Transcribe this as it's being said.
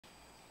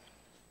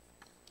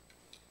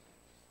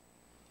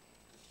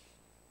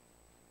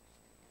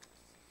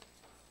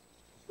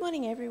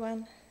morning,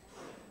 everyone.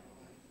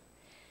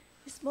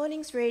 This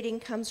morning's reading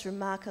comes from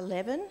Mark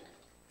 11,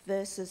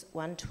 verses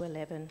 1 to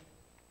 11.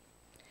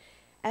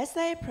 As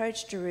they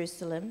approached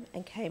Jerusalem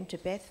and came to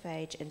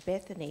Bethphage and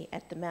Bethany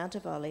at the Mount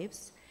of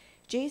Olives,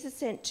 Jesus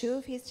sent two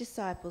of his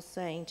disciples,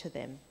 saying to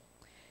them,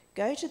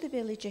 "Go to the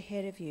village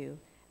ahead of you,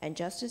 and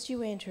just as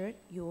you enter it,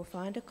 you will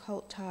find a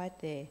colt tied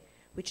there,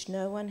 which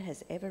no one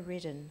has ever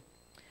ridden.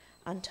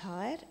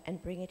 Untie it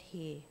and bring it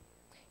here.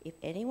 If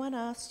anyone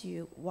asks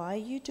you, 'Why are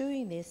you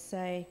doing this?'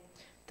 say,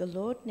 'The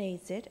Lord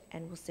needs it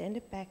and will send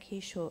it back here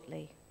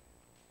shortly.'"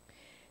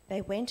 They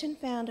went and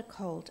found a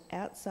colt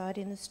outside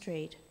in the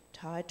street,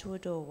 tied to a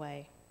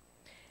doorway.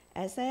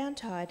 As they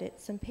untied it,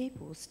 some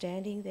people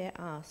standing there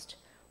asked,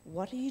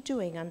 "What are you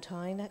doing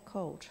untying that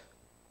colt?"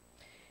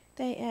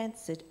 They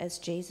answered as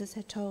Jesus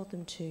had told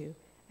them to,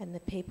 and the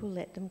people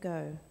let them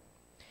go.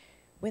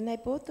 When they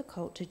brought the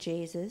colt to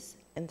Jesus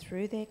and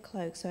threw their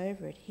cloaks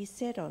over it, he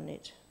sat on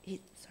it.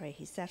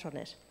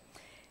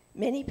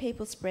 Many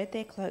people spread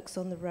their cloaks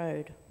on the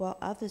road, while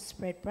others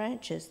spread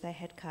branches they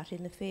had cut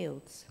in the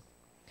fields.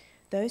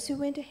 Those who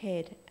went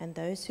ahead and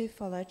those who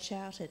followed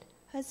shouted,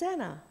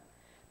 "Hosanna!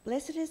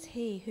 Blessed is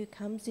he who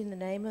comes in the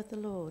name of the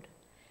Lord.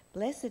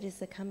 Blessed is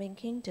the coming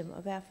kingdom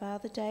of our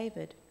father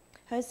David.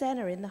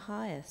 Hosanna in the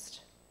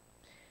highest."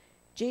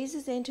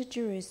 Jesus entered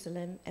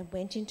Jerusalem and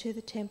went into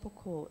the temple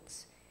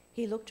courts.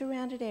 He looked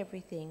around at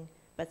everything,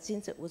 but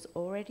since it was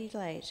already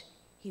late,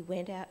 he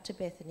went out to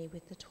Bethany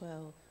with the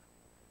 12.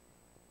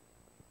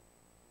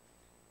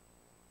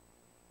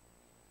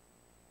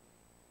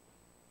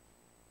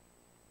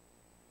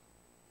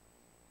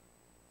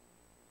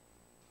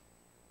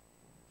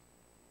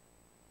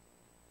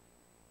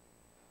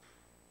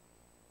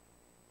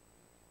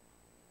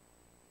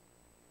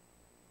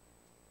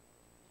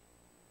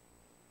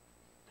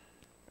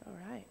 All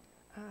right.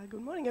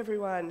 Good morning,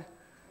 everyone.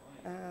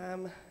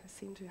 I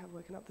seem to have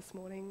woken up this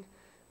morning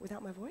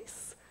without my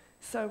voice,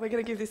 so we're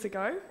going to give this a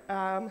go.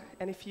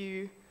 And if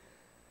you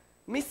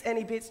miss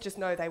any bits, just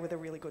know they were the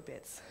really good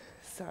bits.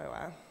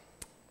 So,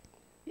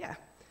 yeah.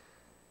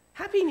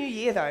 Happy New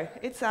Year, though.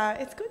 It's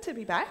good to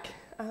be back.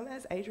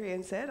 As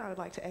Adrian said, I would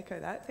like to echo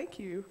that. Thank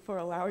you for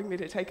allowing me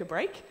to take a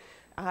break.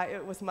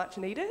 It was much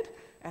needed,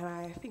 and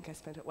I think I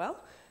spent it well.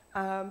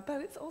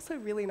 But it's also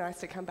really nice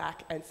to come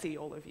back and see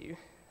all of you.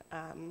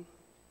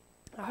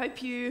 I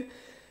hope you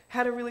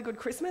had a really good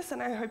Christmas,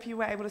 and I hope you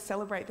were able to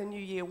celebrate the new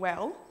year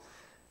well.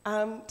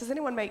 Does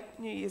anyone make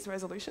New Year's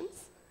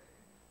resolutions?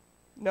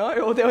 No?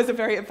 Or there was a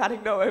very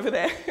emphatic no over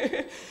there.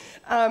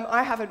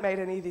 I haven't made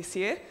any this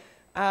year.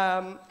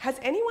 Has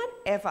anyone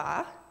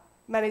ever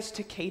managed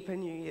to keep a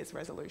New Year's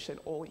resolution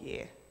all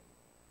year?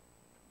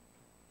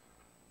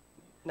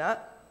 No?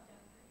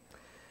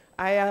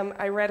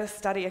 I read a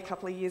study a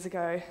couple of years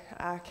ago,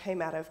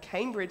 came out of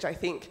Cambridge, I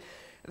think,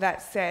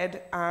 that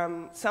said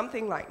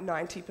something like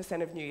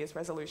 90% of New Year's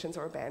resolutions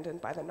are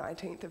abandoned by the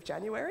 19th of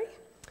January.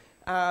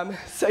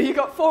 So you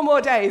got 4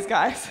 more days,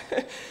 guys.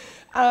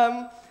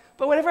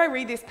 But whenever I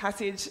read this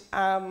passage,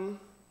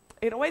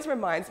 it always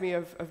reminds me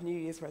of New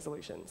Year's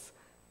resolutions.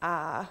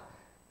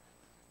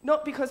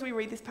 Not because we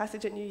read this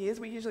passage at New Year's,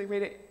 we usually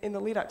read it in the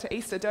lead up to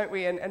Easter, don't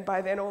we? And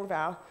by then all of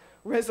our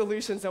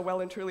resolutions are well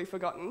and truly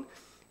forgotten.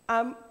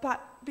 But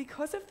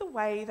because of the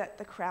way that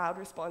the crowd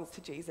responds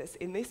to Jesus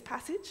in this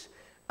passage,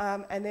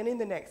 and then in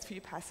the next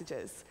few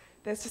passages,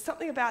 there's just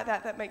something about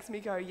that makes me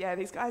go, yeah,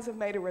 these guys have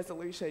made a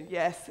resolution.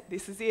 Yes,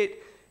 this is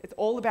it. It's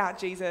all about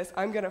Jesus.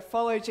 I'm going to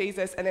follow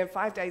Jesus. And then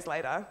 5 days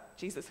later,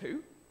 Jesus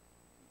who?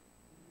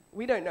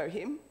 We don't know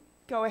him.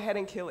 Go ahead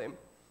and kill him.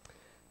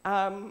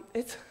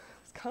 It's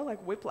kind of like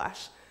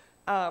whiplash.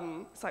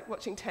 It's like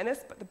watching tennis,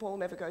 but the ball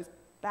never goes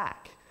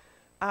back.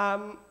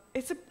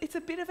 It's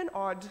a bit of an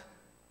odd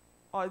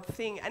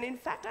thing. And in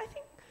fact, I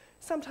think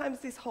sometimes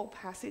this whole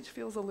passage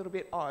feels a little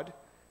bit odd.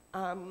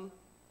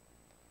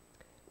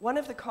 One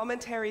of the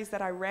commentaries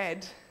that I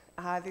read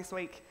this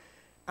week,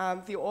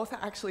 the author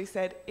actually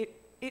said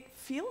it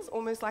feels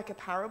almost like a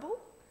parable,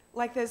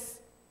 like there's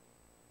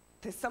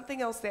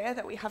something else there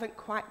that we haven't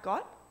quite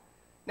got.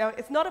 Now,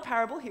 it's not a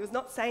parable. He was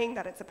not saying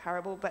that it's a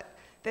parable, but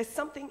there's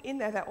something in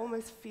there that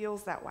almost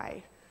feels that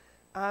way.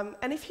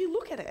 And if you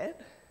look at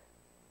it,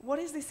 what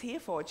is this here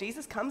for?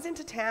 Jesus comes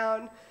into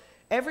town,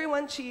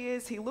 everyone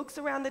cheers, he looks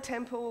around the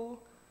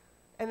temple,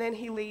 and then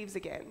he leaves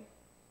again.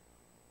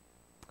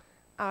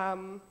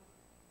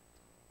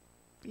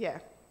 Yeah,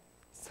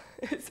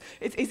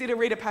 it's easy to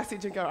read a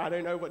passage and go, I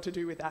don't know what to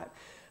do with that.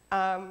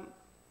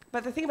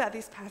 But the thing about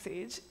this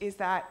passage is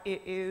that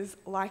it is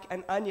like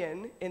an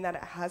onion in that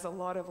it has a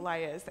lot of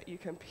layers that you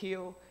can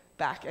peel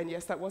back. And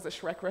yes, that was a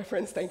Shrek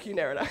reference. Thank you,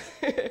 Nerida.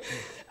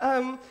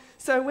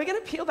 So we're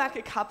going to peel back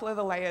a couple of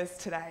the layers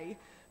today.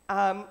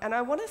 And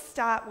I want to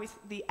start with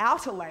the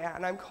outer layer,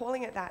 and I'm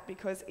calling it that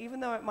because even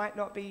though it might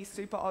not be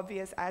super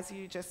obvious as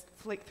you just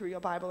flick through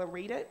your Bible and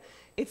read it,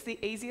 it's the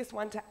easiest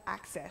one to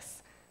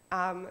access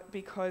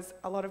because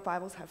a lot of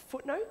Bibles have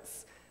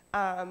footnotes,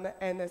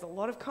 and there's a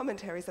lot of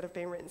commentaries that have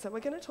been written. So we're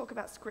going to talk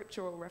about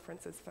scriptural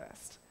references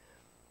first.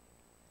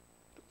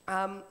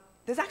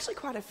 There's actually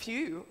quite a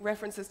few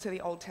references to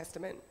the Old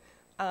Testament.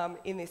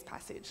 in this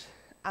passage.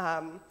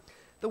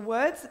 The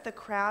words that the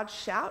crowd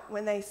shout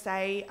when they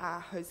say,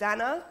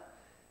 Hosanna,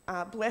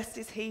 blessed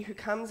is he who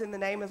comes in the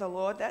name of the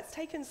Lord, that's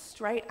taken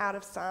straight out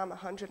of Psalm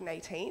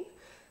 118,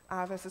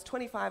 verses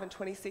 25 and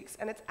 26.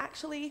 And it's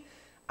actually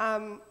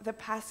the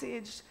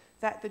passage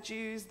that the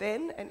Jews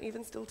then, and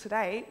even still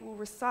today, will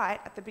recite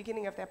at the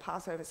beginning of their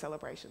Passover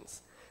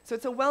celebrations. So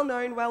it's a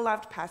well-known,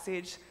 well-loved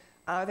passage.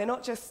 They're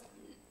not just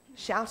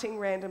shouting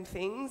random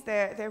things,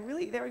 they're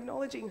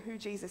acknowledging who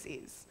Jesus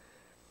is.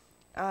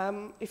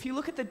 If you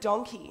look at the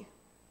donkey,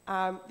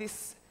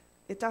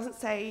 it doesn't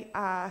say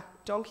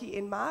donkey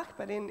in Mark,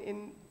 but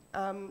in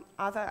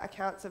other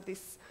accounts of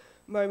this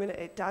moment,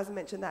 it does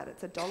mention that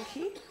it's a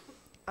donkey.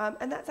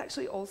 And that's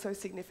actually also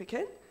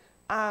significant,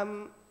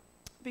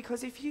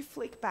 because if you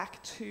flick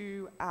back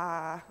to,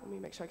 let me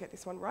make sure I get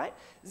this one right,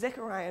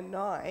 Zechariah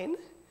 9,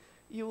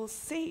 you will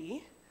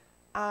see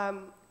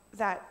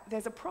that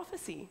there's a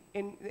prophecy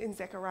in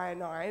Zechariah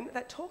 9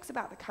 that talks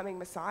about the coming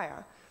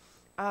Messiah.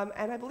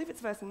 And I believe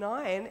it's verse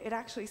 9, it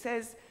actually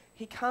says,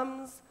 he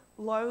comes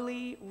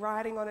lowly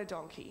riding on a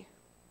donkey,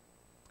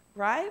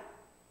 right?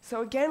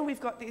 So again, we've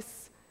got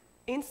this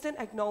instant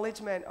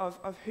acknowledgement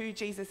of who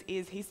Jesus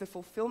is. He's the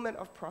fulfillment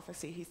of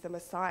prophecy. He's the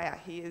Messiah.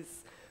 He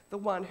is the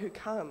one who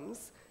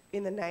comes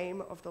in the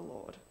name of the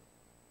Lord.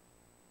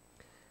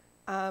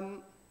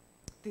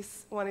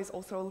 This one is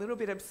also a little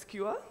bit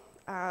obscure,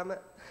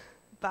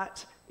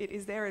 but it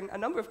is there in a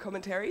number of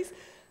commentaries.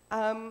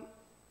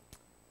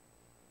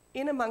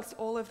 In amongst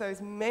all of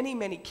those many,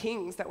 many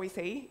kings that we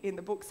see in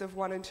the books of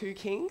 1 and 2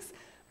 Kings,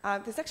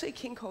 there's actually a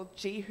king called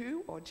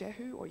Jehu, or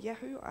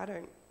Yehu, I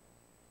don't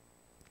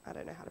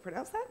know how to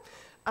pronounce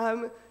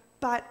that.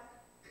 But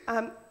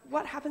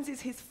what happens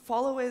is his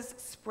followers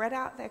spread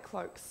out their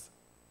cloaks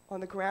on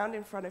the ground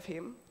in front of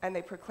him, and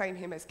they proclaim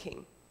him as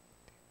king.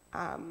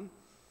 And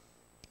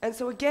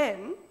so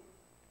again,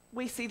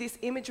 we see this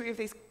imagery of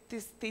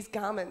these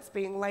garments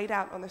being laid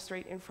out on the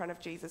street in front of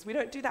Jesus. We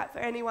don't do that for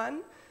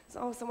anyone.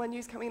 So, someone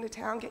new's coming into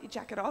town, get your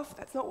jacket off.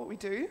 That's not what we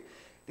do.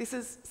 This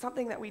is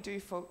something that we do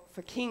for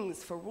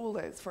kings, for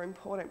rulers, for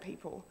important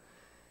people.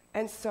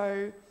 And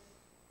so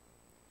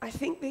I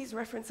think these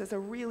references are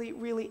really,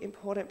 really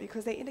important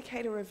because they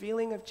indicate a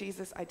revealing of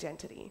Jesus'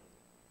 identity.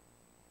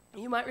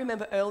 You might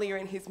remember earlier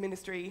in his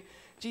ministry,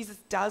 Jesus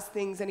does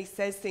things and he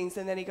says things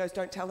and then he goes,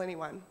 don't tell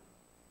anyone.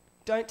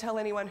 Don't tell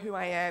anyone who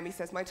I am. He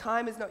says, my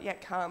time has not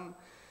yet come.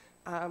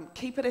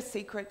 Keep it a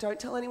secret. Don't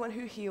tell anyone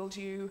who healed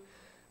you.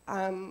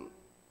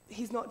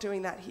 He's not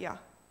doing that here.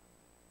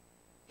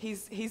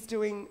 He's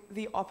doing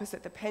the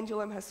opposite. The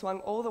pendulum has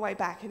swung all the way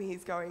back and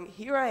he's going,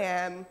 here I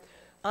am.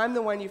 I'm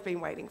the one you've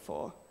been waiting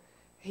for.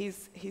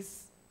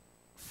 He's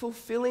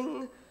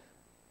fulfilling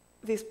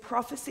this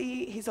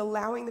prophecy. He's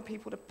allowing the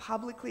people to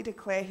publicly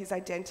declare his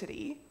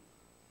identity.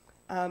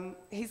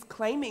 He's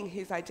claiming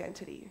his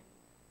identity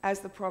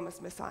as the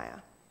promised Messiah.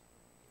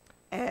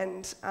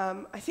 And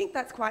I think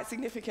that's quite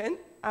significant,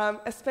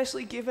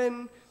 especially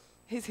given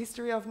his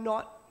history of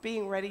not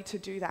being ready to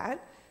do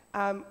that.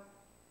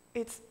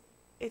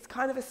 It's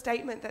kind of a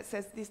statement that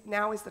says, this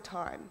now is the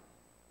time.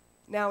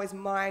 Now is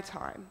my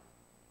time.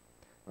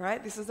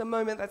 Right? This is a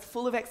moment that's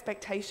full of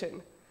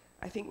expectation.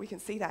 I think we can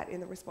see that in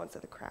the response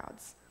of the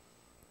crowds.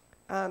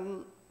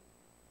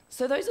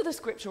 So those are the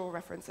scriptural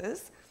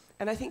references,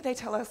 and I think they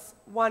tell us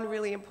one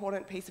really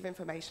important piece of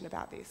information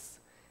about this.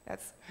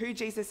 That's who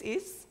Jesus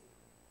is,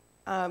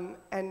 and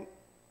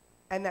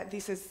that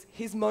this is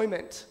his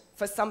moment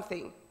for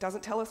something.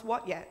 Doesn't tell us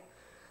what yet.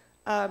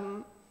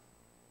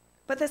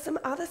 But there's some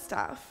other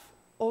stuff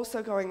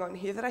also going on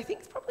here that I think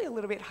is probably a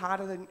little bit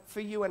harder for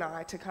you and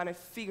I to kind of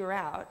figure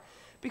out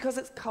because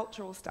it's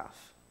cultural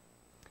stuff.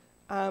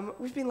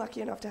 We've been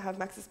lucky enough to have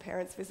Max's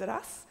parents visit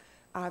us.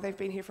 They've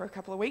been here for a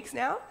couple of weeks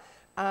now.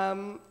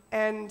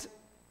 And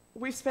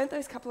we've spent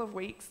those couple of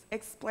weeks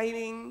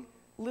explaining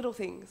little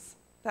things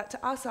that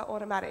to us are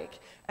automatic.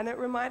 And it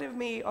reminded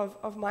me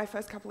of my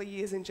first couple of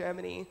years in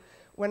Germany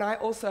when I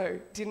also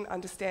didn't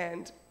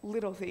understand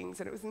little things.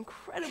 And it was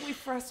incredibly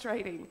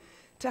frustrating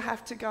to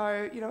have to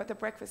go, at the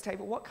breakfast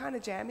table, what kind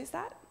of jam is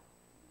that?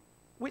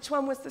 Which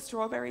one was the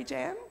strawberry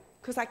jam?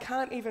 Because I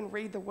can't even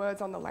read the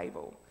words on the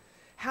label.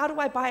 How do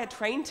I buy a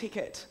train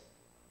ticket?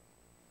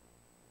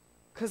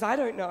 Because I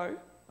don't know.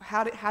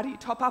 How do you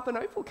top up an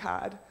Opal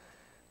card?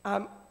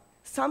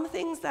 Some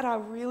things that are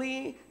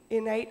really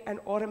innate and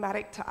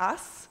automatic to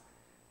us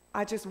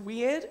are just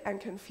weird and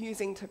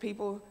confusing to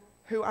people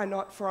who are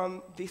not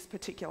from this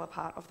particular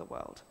part of the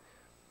world.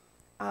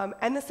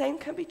 And the same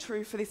can be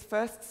true for this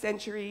first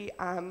century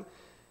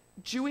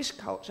Jewish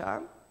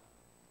culture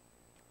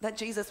that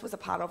Jesus was a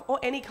part of, or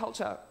any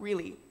culture,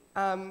 really.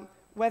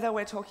 Whether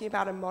we're talking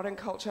about a modern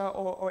culture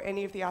or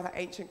any of the other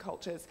ancient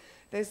cultures,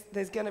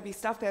 there's going to be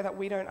stuff there that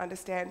we don't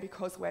understand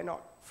because we're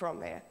not from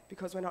there,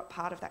 because we're not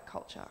part of that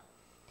culture.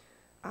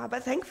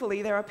 But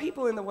thankfully, there are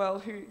people in the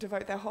world who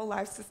devote their whole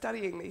lives to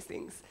studying these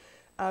things,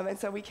 and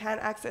so we can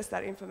access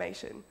that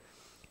information.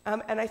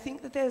 And I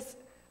think that there's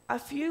a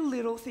few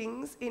little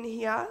things in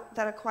here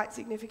that are quite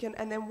significant,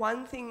 and then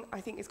one thing I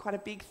think is quite a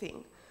big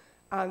thing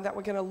that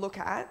we're going to look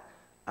at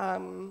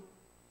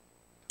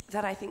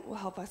that I think will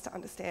help us to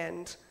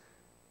understand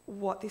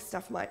what this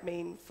stuff might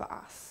mean for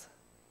us.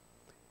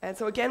 And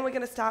so again, we're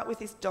going to start with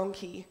this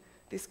donkey,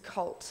 this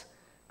colt.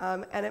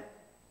 And it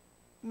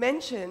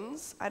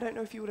mentions, I don't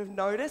know if you would have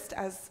noticed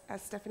as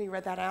Stephanie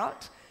read that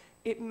out,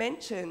 it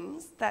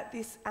mentions that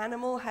this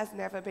animal has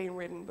never been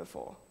ridden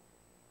before.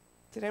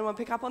 Did anyone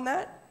pick up on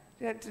that?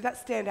 Did that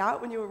stand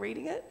out when you were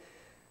reading it?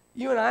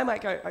 You and I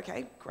might go,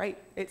 okay, great,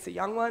 it's a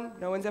young one,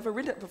 no one's ever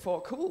ridden it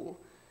before, cool.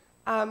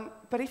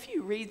 But if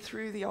you read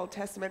through the Old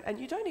Testament, and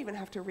you don't even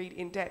have to read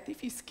in depth,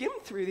 if you skim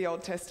through the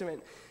Old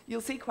Testament,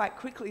 you'll see quite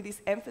quickly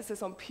this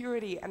emphasis on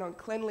purity and on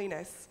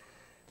cleanliness.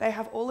 They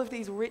have all of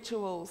these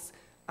rituals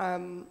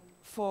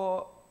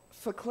for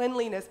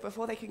cleanliness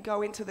before they can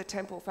go into the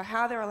temple, for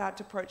how they're allowed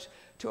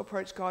to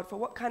approach God, for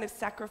what kind of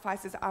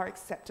sacrifices are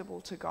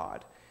acceptable to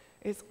God.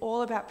 It's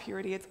all about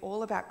purity, it's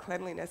all about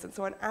cleanliness. And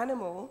so an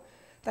animal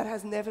that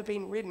has never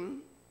been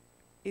ridden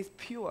is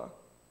pure,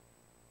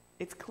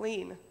 it's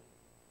clean,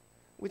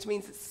 which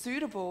means it's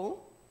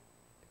suitable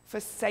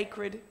for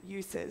sacred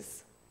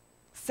uses.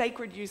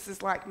 Sacred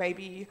uses like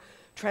maybe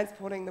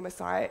transporting the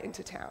Messiah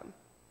into town,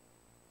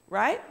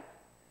 right?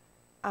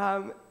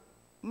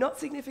 Not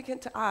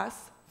significant to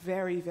us,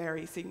 very,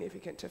 very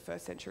significant to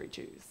first century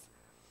Jews.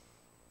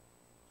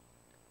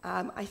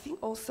 I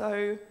think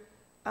also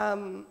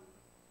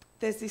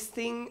there's this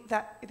thing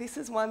this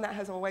is one that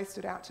has always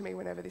stood out to me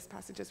whenever this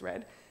passage is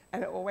read,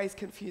 and it always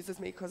confuses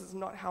me because it's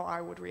not how I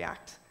would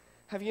react.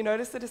 Have you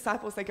noticed the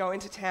disciples, they go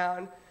into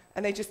town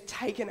and they just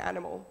take an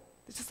animal?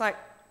 It's just like,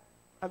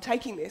 I'm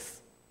taking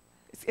this.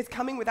 It's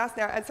coming with us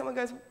now. And someone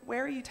goes,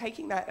 where are you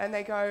taking that? And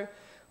they go,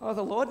 oh,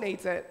 the Lord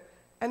needs it.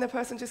 And the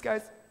person just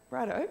goes,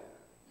 righto,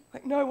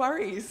 like no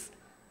worries.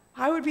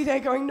 I would be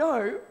there going,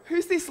 no,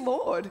 who's this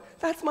Lord?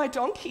 That's my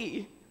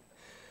donkey.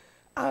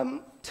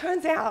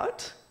 Turns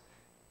out,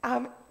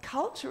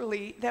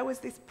 culturally, there was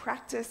this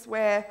practice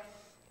where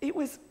it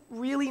was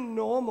really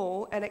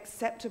normal and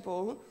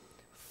acceptable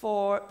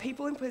for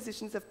people in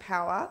positions of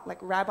power, like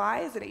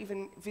rabbis and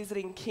even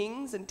visiting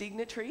kings and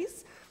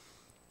dignitaries,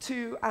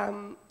 to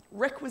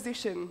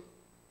requisition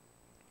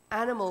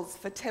animals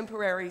for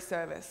temporary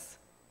service.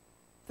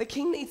 The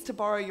king needs to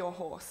borrow your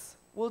horse.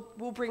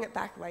 We'll bring it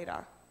back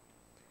later.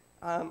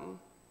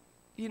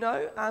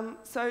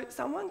 So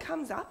someone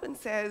comes up and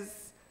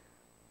says,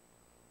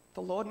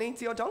 the Lord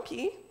needs your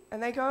donkey,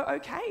 and they go,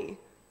 okay.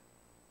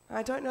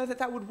 I don't know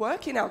that would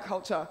work in our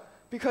culture,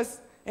 because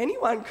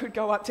anyone could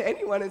go up to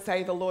anyone and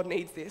say, the Lord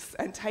needs this,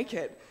 and take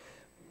it.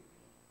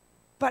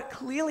 But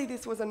clearly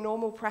this was a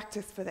normal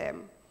practice for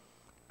them.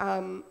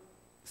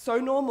 So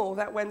normal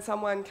that when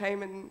someone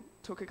came and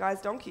took a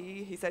guy's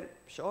donkey, he said,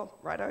 sure,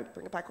 righto,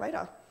 bring it back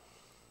later.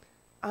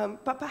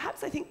 But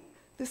perhaps I think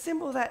the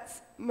symbol that's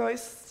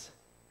most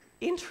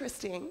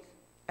interesting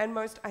and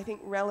most, I think,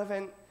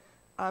 relevant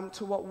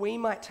to what we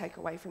might take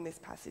away from this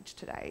passage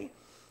today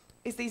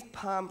is these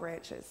palm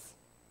branches.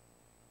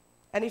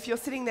 And if you're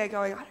sitting there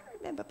going, I don't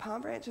remember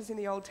palm branches in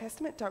the Old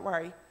Testament, don't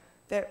worry.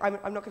 I'm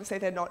not going to say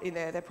they're not in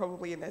there, they're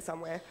probably in there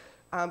somewhere,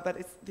 but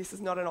this is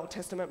not an Old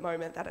Testament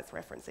moment that it's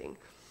referencing.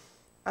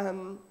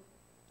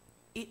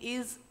 It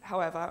is,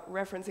 however,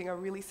 referencing a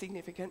really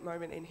significant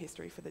moment in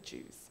history for the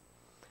Jews.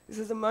 This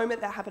is a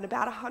moment that happened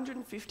about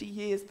 150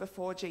 years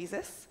before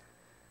Jesus.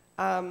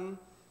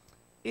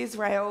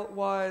 Israel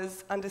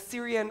was under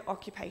Syrian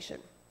occupation.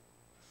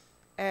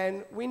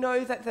 And we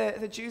know that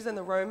the Jews and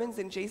the Romans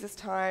in Jesus'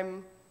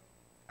 time,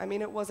 I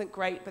mean, it wasn't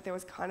great, but there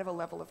was kind of a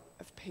level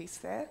of peace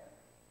there.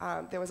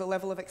 There was a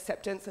level of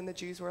acceptance, and the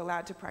Jews were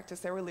allowed to practice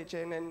their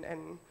religion,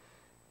 and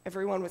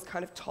everyone was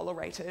kind of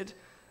tolerated.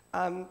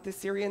 The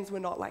Syrians were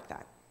not like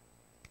that.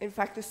 In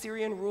fact, the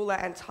Syrian ruler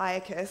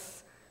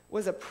Antiochus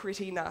was a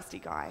pretty nasty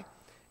guy,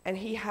 and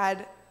he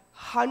had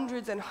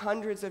hundreds and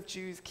hundreds of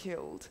Jews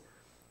killed.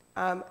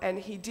 And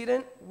he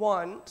didn't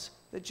want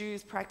the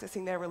Jews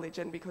practicing their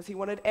religion because he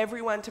wanted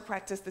everyone to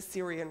practice the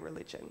Syrian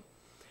religion.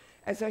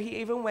 And so he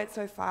even went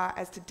so far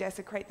as to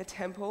desecrate the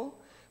temple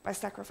by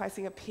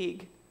sacrificing a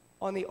pig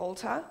on the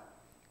altar.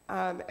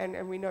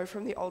 And we know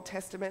from the Old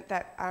Testament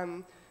that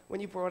when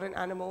you brought an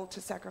animal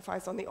to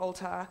sacrifice on the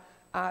altar,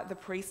 the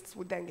priests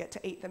would then get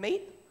to eat the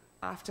meat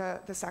after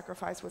the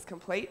sacrifice was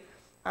complete.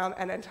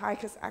 And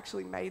Antiochus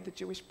actually made the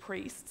Jewish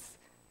priests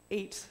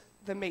eat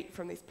the meat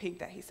from this pig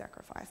that he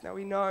sacrificed. Now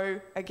we know,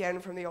 again,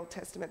 from the Old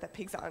Testament that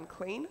pigs are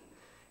unclean.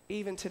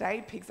 Even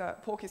today,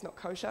 pork is not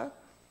kosher.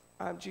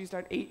 Jews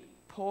don't eat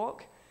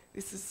pork.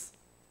 This is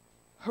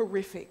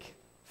horrific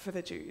for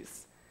the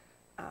Jews.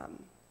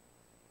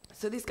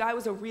 So this guy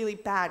was a really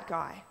bad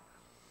guy.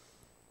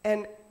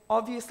 And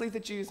obviously the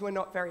Jews were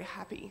not very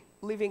happy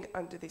living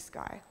under this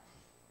guy.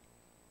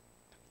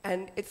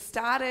 And it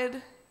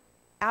started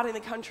out in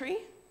the country,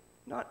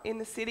 not in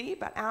the city,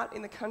 but out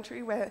in the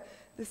country where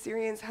the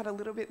Syrians had a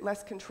little bit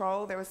less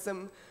control. There was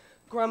some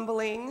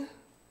grumbling,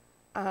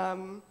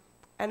 and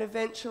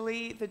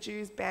eventually the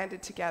Jews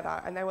banded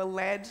together, and they were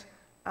led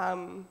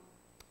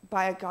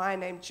by a guy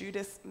named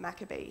Judas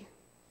Maccabee.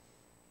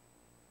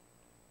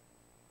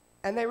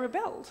 And they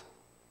rebelled.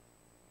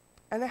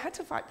 And they had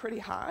to fight pretty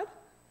hard.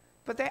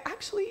 but they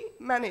actually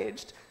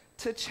managed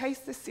to chase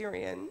the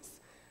Syrians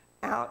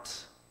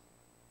out.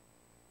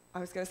 I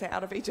was going to say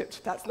out of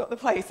Egypt, that's not the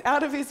place,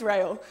 out of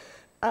Israel,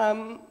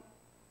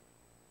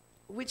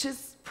 which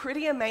is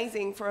pretty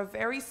amazing for a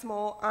very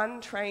small,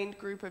 untrained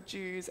group of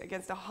Jews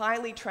against a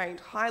highly trained,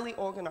 highly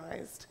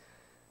organized,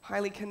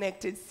 highly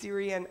connected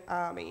Syrian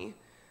army.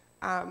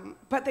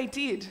 But they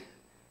did.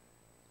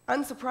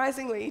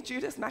 Unsurprisingly,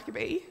 Judas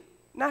Maccabee,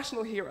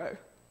 national hero,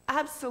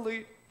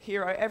 absolute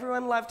hero.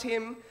 Everyone loved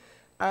him.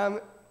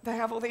 They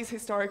have all these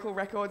historical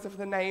records of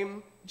the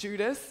name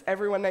Judas.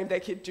 Everyone named their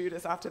kid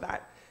Judas after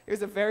that. It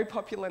was a very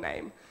popular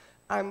name.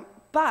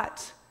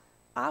 But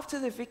after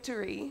the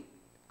victory,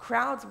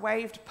 crowds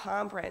waved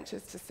palm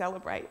branches to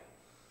celebrate.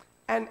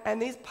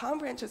 And these palm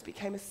branches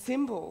became a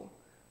symbol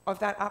of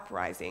that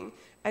uprising.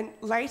 And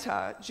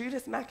later,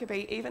 Judas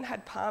Maccabee even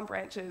had palm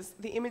branches,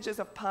 the images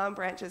of palm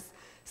branches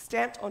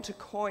stamped onto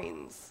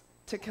coins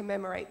to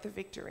commemorate the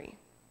victory.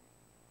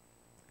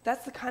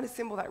 That's the kind of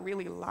symbol that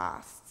really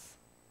lasts.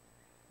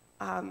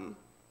 And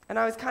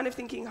I was kind of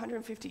thinking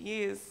 150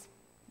 years,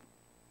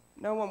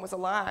 no one was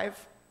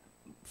alive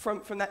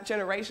from that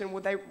generation.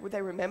 Would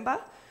they remember?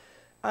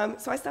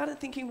 So I started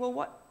thinking,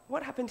 well,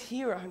 what happened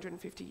here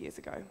 150 years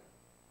ago?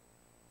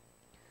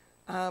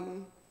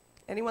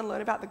 Anyone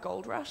learn about the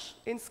gold rush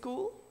in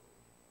school?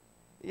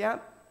 Yeah,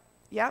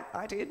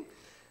 I did.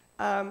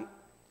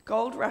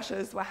 Gold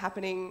rushes were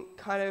happening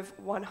kind of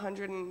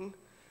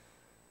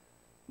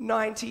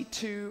 190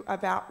 to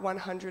about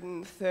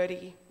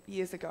 130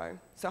 years ago.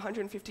 So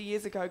 150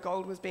 years ago,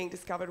 gold was being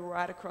discovered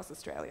right across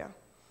Australia.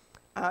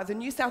 The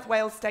New South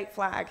Wales state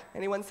flag,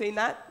 anyone seen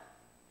that?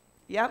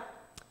 Yep,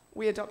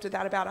 we adopted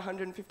that about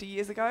 150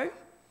 years ago.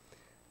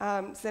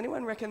 Does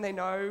anyone reckon they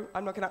know,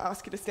 I'm not going to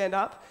ask you to stand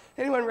up,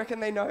 anyone reckon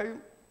they know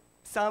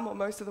some or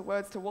most of the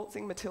words to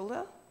Waltzing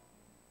Matilda?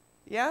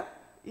 Yeah,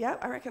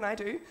 I reckon I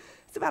do.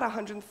 It's about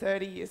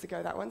 130 years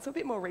ago, that one, so a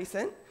bit more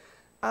recent.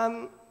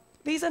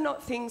 These are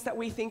not things that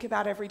we think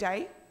about every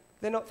day.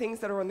 They're not things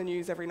that are on the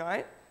news every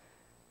night.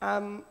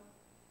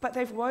 But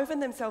they've woven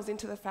themselves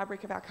into the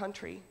fabric of our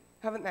country,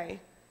 haven't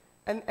they?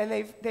 And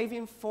they've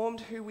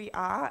informed who we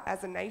are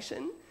as a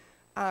nation,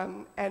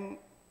 and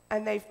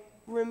they've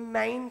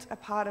remained a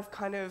part of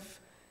kind of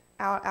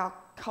our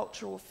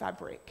cultural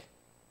fabric.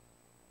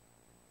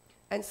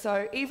 And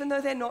so even though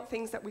they're not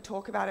things that we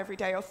talk about every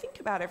day or think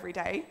about every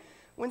day,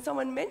 when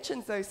someone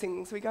mentions those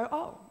things, we go,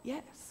 oh,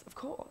 yes, of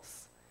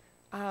course.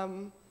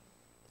 And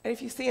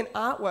if you see an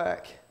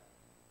artwork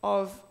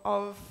of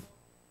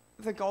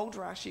the gold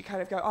rush, you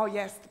kind of go, oh,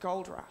 yes, the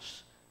gold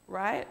rush,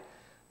 right?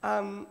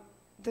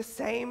 The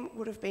same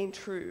would have been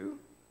true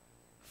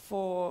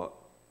for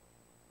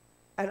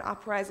an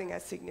uprising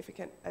as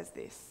significant as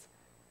this.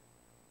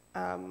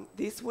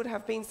 This would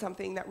have been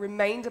something that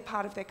remained a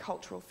part of their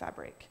cultural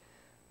fabric.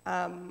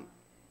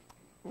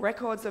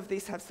 Records of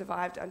this have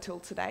survived until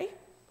today,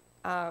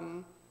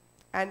 and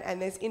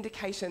there's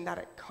indication that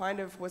it kind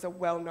of was a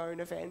well-known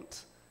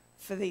event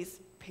for these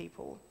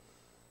people.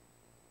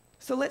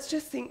 So let's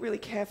just think really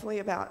carefully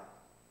about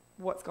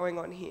what's going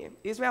on here.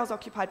 Israel's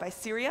occupied by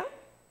Syria,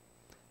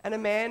 and a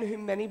man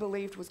whom many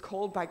believed was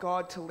called by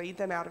God to lead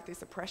them out of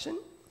this oppression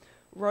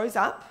rose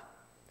up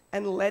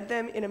and led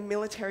them in a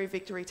military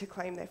victory to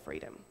claim their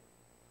freedom.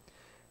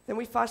 Then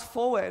we fast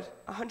forward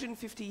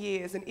 150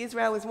 years, and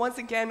Israel is once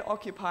again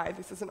occupied.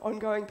 This is an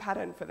ongoing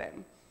pattern for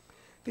them.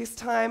 This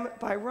time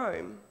by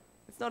Rome.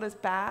 It's not as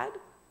bad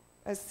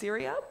as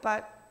Syria,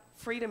 but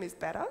freedom is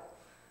better.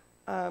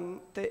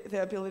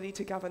 The ability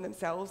to govern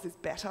themselves is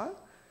better.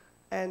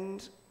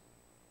 And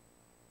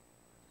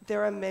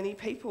there are many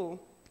people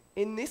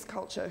in this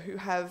culture who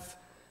have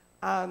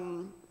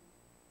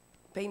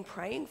been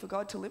praying for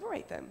God to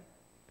liberate them,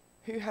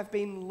 who have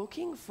been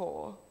looking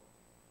for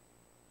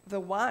the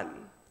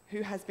one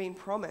who has been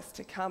promised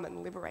to come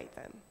and liberate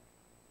them.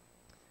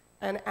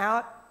 And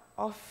out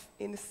off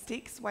in the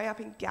sticks, way up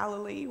in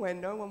Galilee, where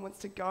no one wants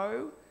to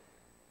go,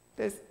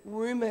 there's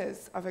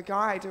rumours of a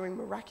guy doing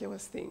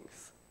miraculous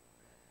things.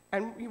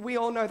 And we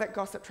all know that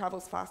gossip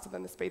travels faster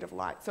than the speed of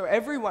light. So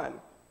everyone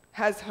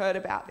has heard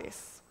about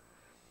this.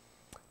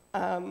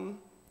 And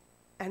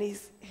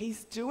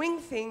he's doing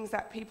things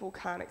that people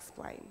can't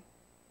explain.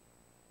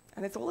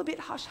 And it's all a bit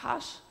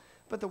hush-hush,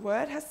 but the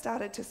word has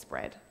started to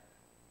spread.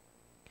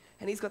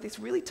 And he's got this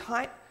really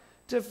tight,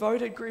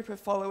 devoted group of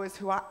followers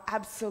who are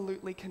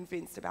absolutely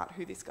convinced about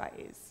who this guy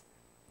is.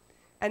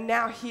 And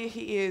now here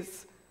he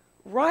is,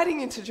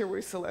 riding into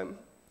Jerusalem.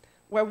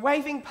 We're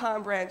waving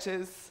palm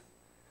branches.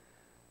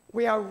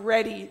 We are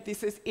ready.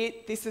 This is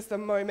it. This is the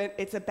moment.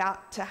 It's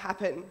about to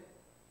happen.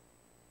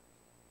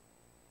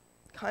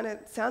 Kind of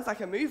sounds like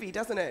a movie,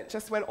 doesn't it?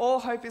 Just when all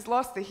hope is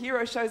lost, the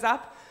hero shows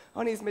up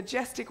on his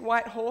majestic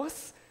white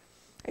horse.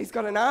 He's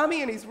got an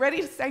army and he's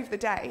ready to save the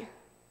day.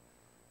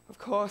 Of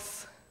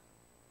course,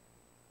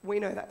 we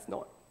know that's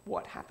not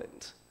what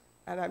happened.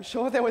 And I'm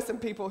sure there were some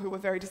people who were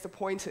very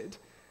disappointed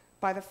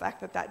by the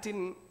fact that that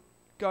didn't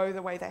go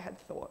the way they had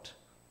thought.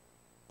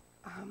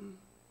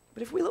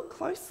 But if we look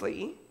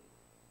closely,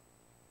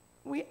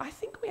 I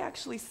think we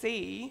actually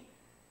see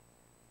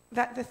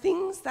that the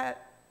things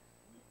that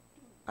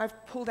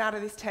I've pulled out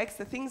of this text,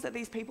 the things that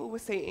these people were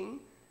seeing,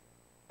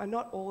 are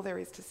not all there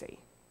is to see.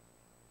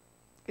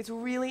 It's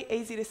really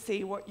easy to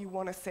see what you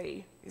want to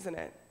see, isn't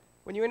it?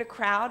 When you're in a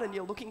crowd and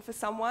you're looking for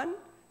someone,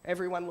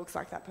 everyone looks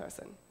like that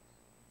person.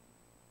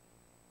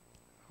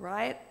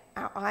 Right?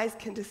 Our eyes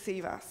can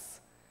deceive us.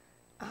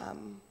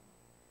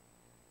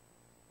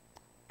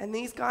 And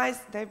these guys,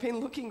 they've been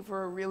looking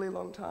for a really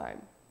long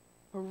time.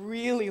 A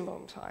really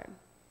long time.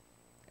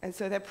 And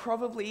so they're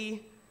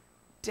probably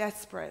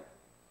desperate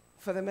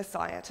for the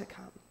Messiah to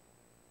come.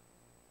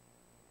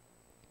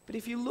 But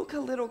if you look a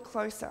little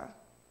closer,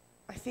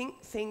 I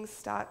think things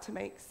start to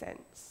make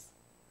sense.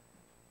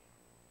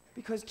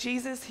 Because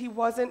Jesus, he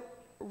wasn't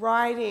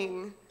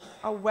riding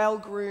a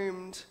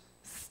well-groomed,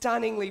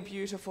 stunningly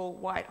beautiful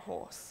white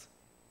horse.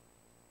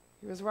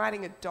 He was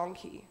riding a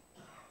donkey,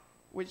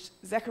 which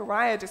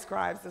Zechariah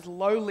describes as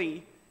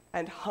lowly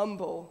and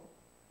humble.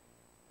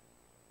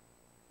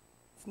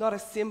 It's not a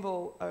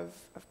symbol of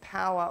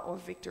power or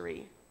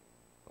victory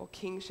or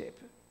kingship.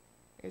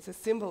 It's a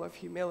symbol of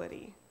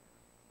humility.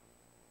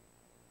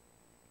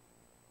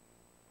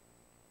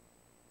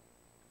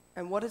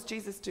 And what does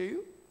Jesus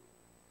do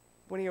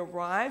when he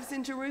arrives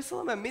in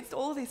Jerusalem amidst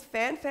all this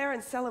fanfare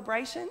and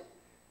celebration?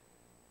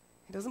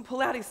 He doesn't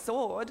pull out his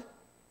sword,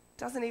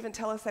 doesn't even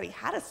tell us that he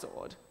had a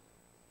sword.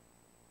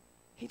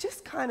 He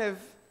just kind of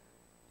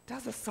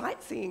does a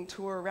sightseeing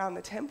tour around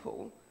the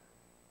temple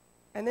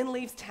and then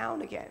leaves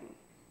town again.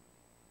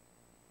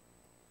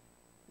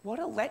 What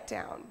a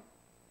letdown.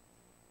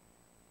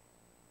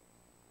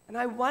 And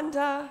I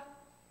wonder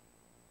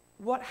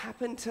what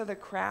happened to the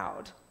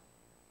crowd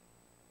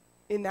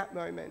in that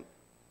moment.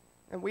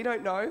 And we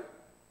don't know,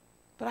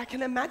 but I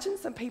can imagine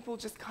some people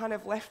just kind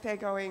of left there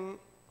going,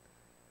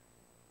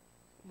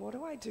 what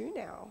do I do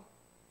now?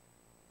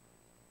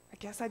 I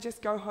guess I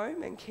just go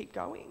home and keep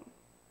going.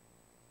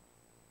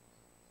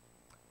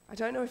 I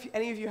don't know if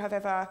any of you have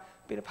ever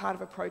been a part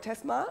of a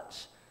protest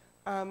march.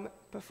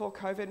 Before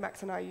COVID,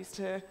 Max and I used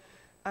to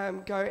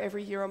go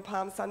every year on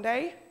Palm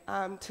Sunday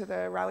to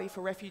the Rally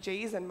for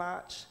Refugees and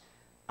march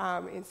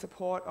in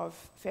support of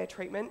fair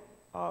treatment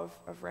of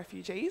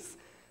refugees.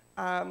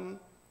 And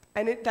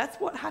that's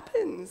what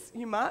happens.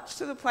 You march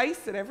to the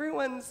place and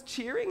everyone's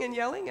cheering and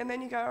yelling, and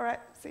then you go, all right,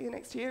 see you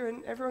next year,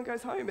 and everyone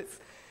goes home.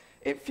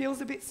 It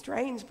feels a bit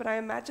strange, but I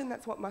imagine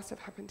that's what must have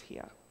happened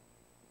here.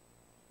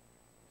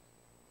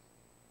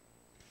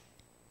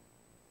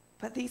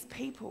 But these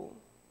people,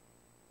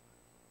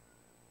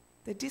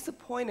 they're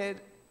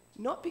disappointed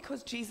not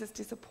because Jesus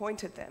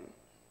disappointed them.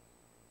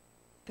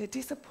 They're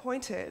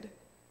disappointed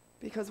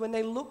because when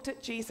they looked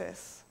at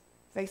Jesus,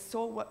 they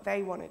saw what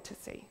they wanted to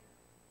see.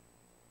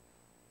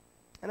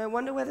 And I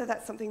wonder whether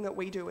that's something that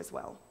we do as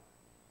well.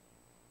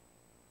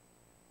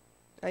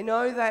 I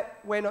know that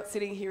we're not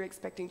sitting here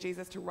expecting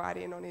Jesus to ride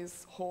in on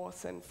his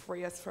horse and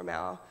free us from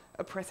our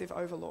oppressive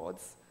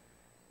overlords.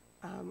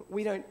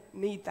 We don't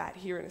need that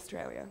here in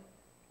Australia.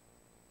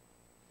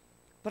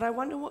 But I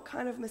wonder what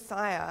kind of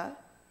Messiah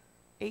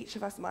each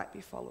of us might be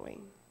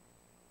following.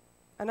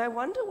 And I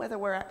wonder whether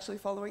we're actually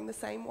following the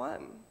same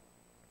one.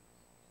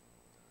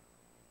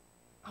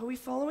 Are we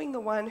following the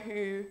one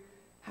who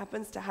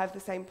happens to have the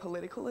same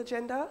political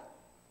agenda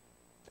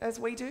as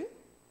we do?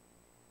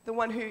 The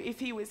one who, if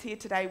he was here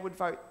today, would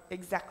vote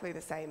exactly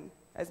the same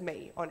as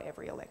me on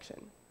every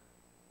election?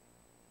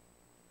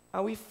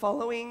 Are we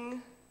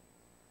following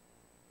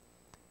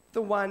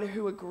the one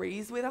who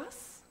agrees with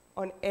us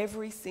on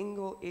every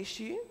single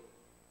issue?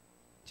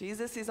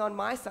 Jesus is on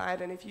my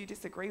side, and if you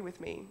disagree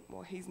with me,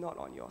 well, he's not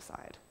on your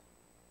side.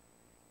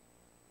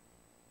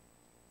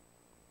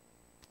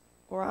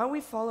 Or are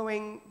we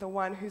following the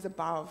one who's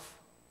above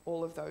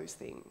all of those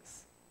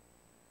things?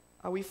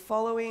 Are we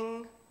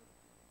following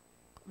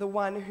the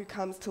one who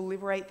comes to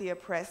liberate the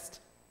oppressed,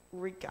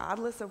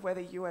 regardless of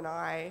whether you and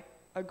I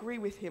agree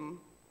with him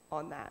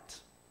on that?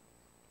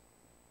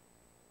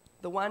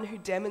 The one who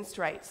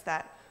demonstrates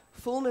that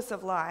fullness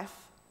of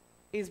life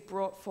is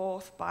brought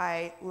forth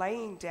by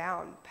laying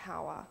down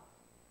power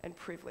and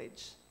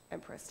privilege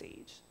and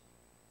prestige.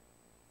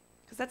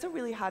 Because that's a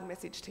really hard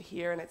message to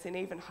hear, and it's an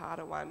even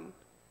harder one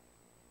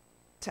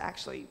to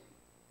actually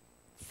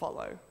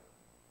follow.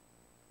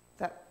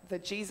 That the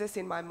Jesus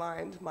in my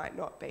mind might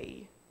not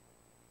be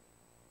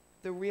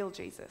the real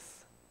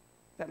Jesus.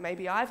 That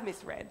maybe I've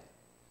misread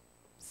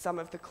some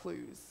of the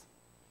clues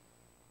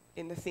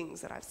in the things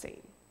that I've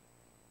seen.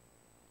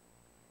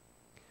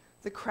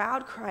 The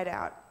crowd cried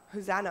out,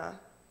 Hosanna,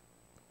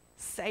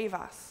 save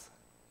us.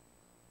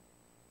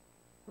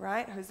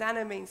 Right?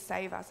 Hosanna means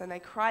save us, and they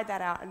cried that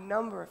out a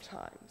number of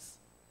times.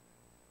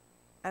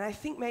 And I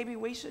think maybe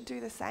we should do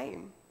the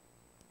same.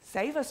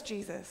 Save us,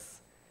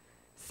 Jesus.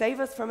 Save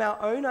us from our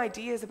own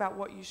ideas about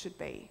what you should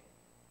be.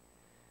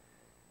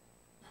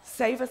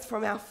 Save us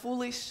from our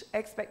foolish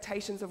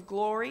expectations of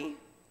glory,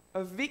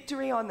 of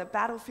victory on the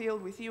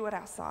battlefield with you at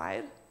our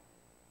side.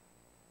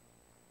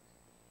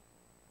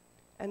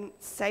 And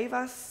save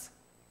us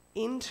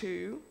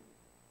into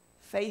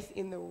faith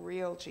in the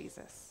real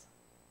Jesus.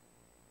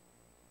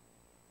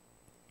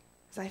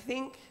 So I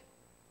think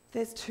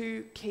there's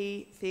two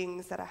key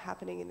things that are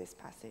happening in this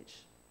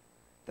passage.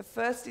 The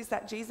first is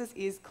that Jesus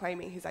is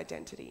claiming his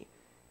identity,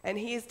 and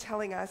he is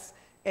telling us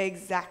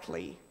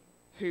exactly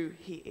who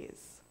he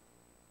is.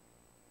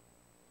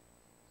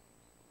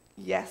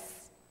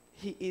 Yes,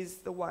 he is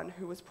the one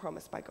who was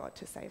promised by God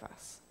to save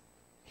us.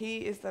 He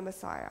is the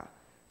Messiah,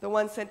 the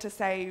one sent to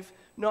save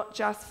not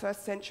just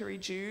first century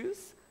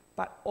Jews,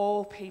 but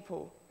all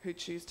people who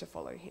choose to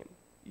follow him,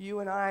 you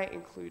and I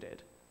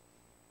included.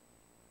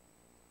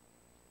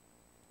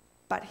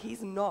 But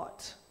he's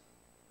not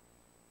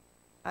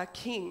a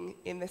king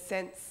in the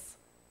sense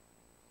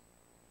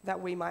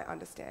that we might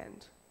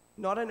understand,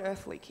 not an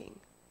earthly king.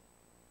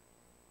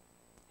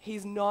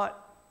 He's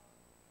not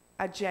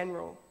a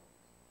general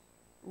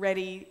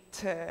ready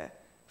to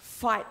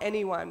fight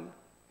anyone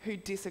who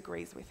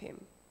disagrees with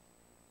him.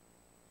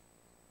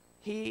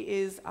 He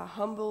is a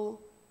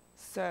humble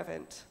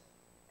servant,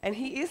 and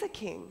he is a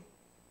king.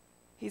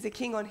 He's a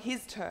king on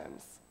his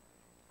terms,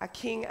 a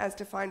king as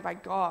defined by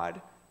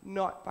God,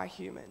 not by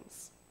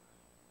humans.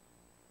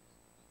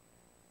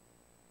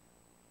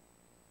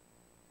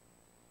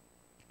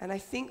 And I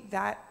think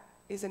that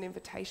is an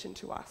invitation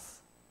to us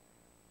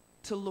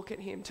to look at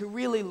him, to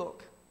really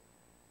look,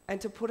 and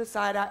to put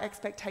aside our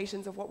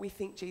expectations of what we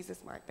think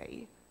Jesus might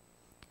be,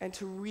 and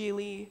to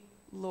really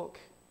look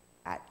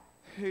at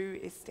who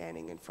is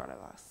standing in front of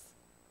us.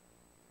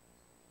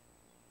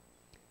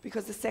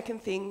 Because the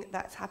second thing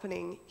that's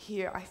happening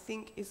here, I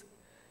think, is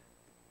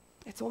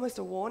it's almost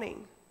a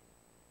warning.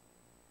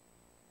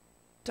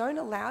 Don't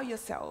allow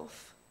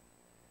yourself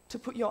to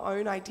put your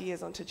own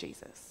ideas onto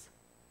Jesus.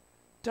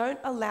 Don't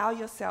allow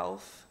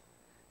yourself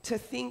to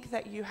think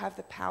that you have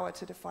the power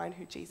to define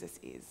who Jesus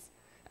is.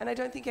 And I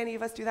don't think any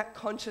of us do that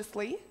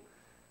consciously,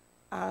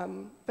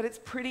 but it's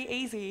pretty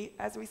easy,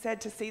 as we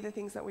said, to see the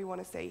things that we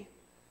want to see.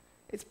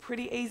 It's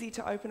pretty easy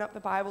to open up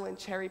the Bible and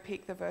cherry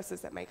pick the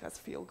verses that make us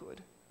feel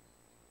good.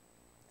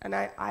 And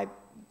I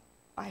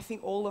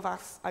think all of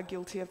us are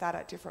guilty of that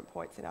at different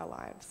points in our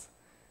lives.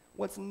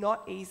 What's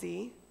not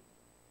easy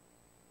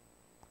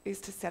is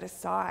to set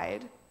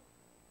aside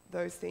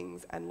those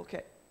things and look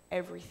at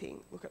everything,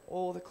 look at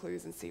all the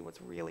clues and see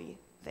what's really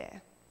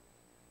there.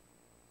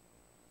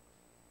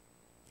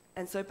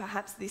 And so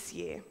perhaps this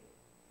year,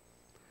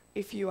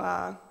 if you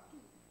are,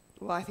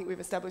 well, I think we've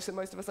established that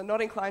most of us are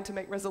not inclined to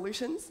make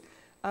resolutions,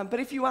 but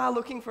if you are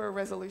looking for a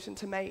resolution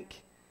to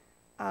make,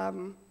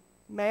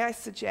 may I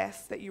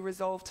suggest that you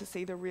resolve to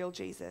see the real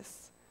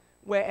Jesus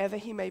wherever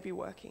he may be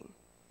working,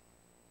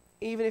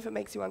 even if it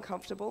makes you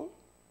uncomfortable,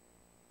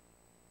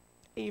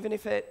 even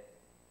if it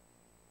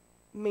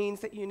means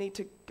that you need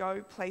to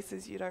go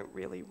places you don't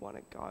really want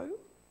to go,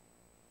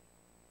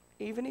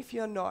 even if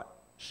you're not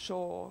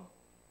sure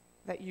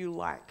that you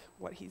like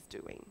what he's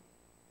doing.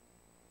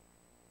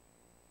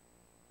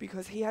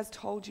 Because he has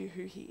told you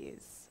who he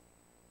is.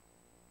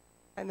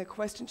 And the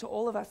question to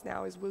all of us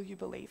now is, will you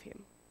believe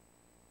him?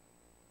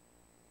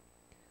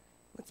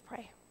 Let's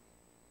pray.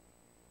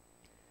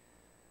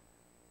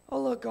 Oh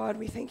Lord God,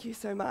 we thank you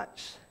so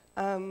much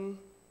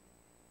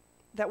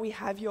that we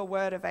have your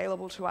word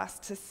available to us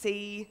to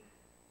see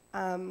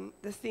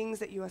the things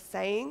that you are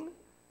saying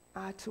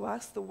to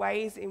us, the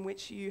ways in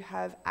which you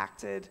have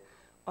acted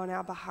on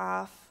our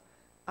behalf,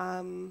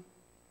 and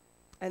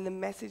the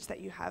message that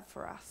you have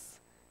for us.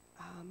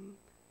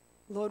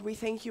 Lord, we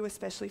thank you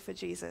especially for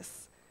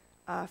Jesus,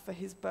 for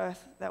his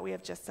birth that we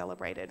have just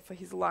celebrated, for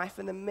his life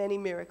and the many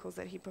miracles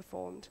that he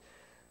performed.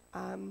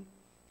 And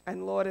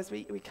Lord, as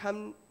we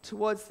come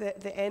towards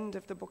the end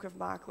of the book of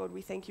Mark, Lord,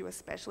 we thank you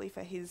especially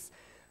for his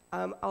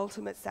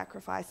ultimate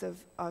sacrifice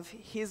of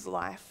his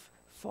life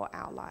for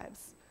our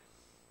lives.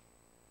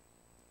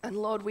 And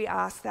Lord, we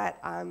ask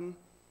that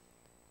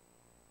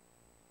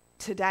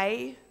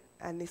today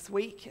and this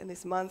week and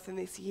this month and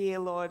this year,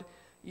 Lord,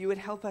 you would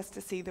help us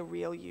to see the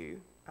real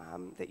you,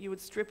 that you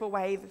would strip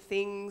away the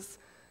things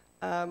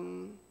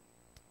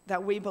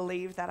that we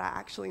believe that are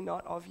actually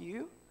not of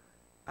you,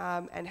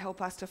 and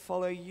help us to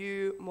follow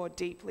you more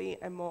deeply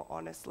and more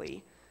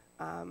honestly.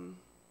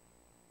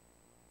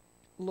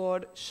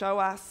 Lord, show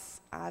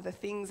us the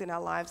things in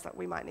our lives that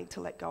we might need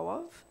to let go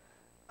of,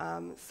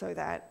 so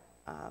that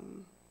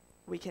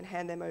we can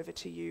hand them over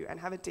to you and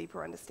have a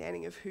deeper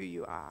understanding of who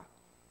you are.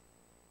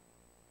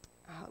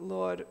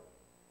 Lord,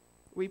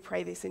 we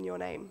pray this in your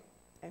name.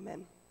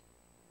 Amen.